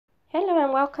Hello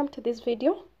and welcome to this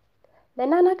video.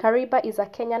 Lenana Kariba is a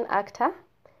Kenyan actor.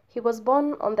 He was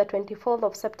born on the 24th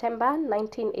of September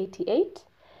 1988,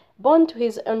 born to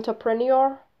his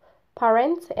entrepreneur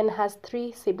parents and has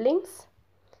 3 siblings.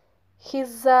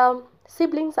 His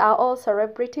siblings are all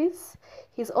celebrities.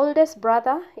 His oldest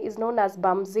brother is known as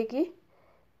Bamzigi,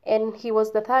 and he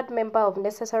was the 3rd member of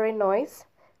Necessary Noise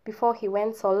before he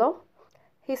went solo.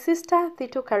 His sister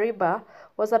Thitu Kariba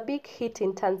was a big hit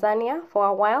in Tanzania for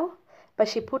a while, but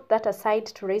she put that aside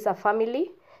to raise a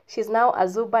family. She's now a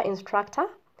Zuba instructor.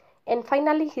 And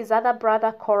finally, his other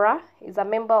brother Cora is a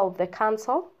member of the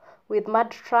council with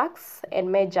Mad Trucks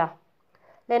and Major.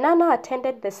 Lenana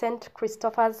attended the St.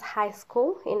 Christopher's High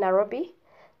School in Nairobi.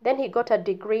 Then he got a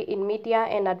degree in media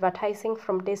and advertising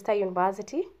from Daystar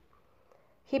University.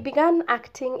 He began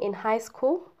acting in high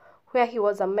school, where he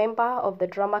was a member of the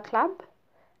drama club.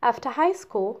 After high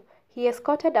school, he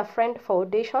escorted a friend for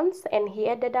auditions and he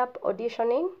ended up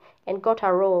auditioning and got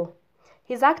a role.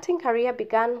 His acting career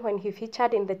began when he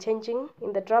featured in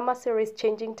the drama series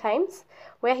Changing Times,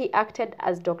 where he acted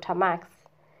as Dr. Max.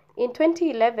 In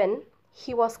 2011,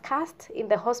 he was cast in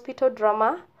the hospital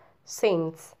drama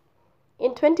Saints.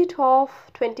 In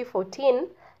 2012-2014,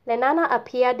 Lenana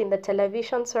appeared in the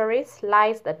television series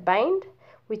Lies That Bind,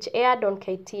 which aired on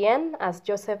KTN as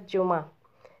Joseph Juma.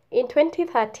 In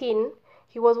 2013,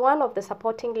 he was one of the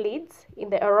supporting leads in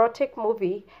the erotic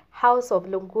movie House of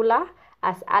Lungula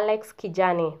as Alex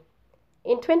Kijani.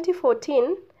 In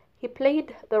 2014, he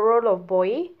played the role of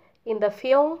Boy in the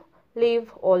film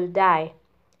Live or Die.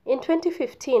 In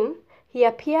 2015, he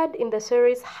appeared in the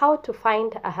series How to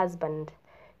Find a Husband.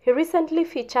 He recently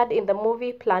featured in the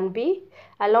movie Plan B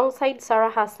alongside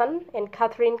Sarah Hassan and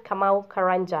Catherine Kamau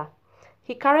Karanja.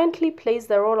 He currently plays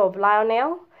the role of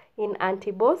Lionel in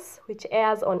Auntie, which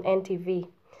airs on NTV.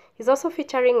 He's also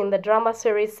featuring in the drama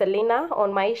series SELINA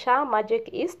on Maisha Magic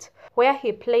East, where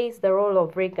he plays the role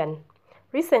of Reagan.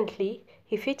 Recently,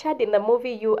 he featured in the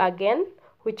movie You Again,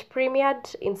 which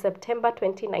premiered in September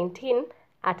 2019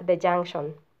 at The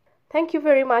Junction. Thank you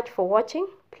very much for watching.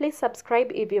 Please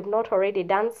subscribe if you've not already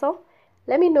done so.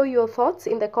 Let me know your thoughts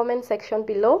in the comment section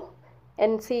below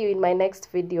and see you in my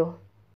next video.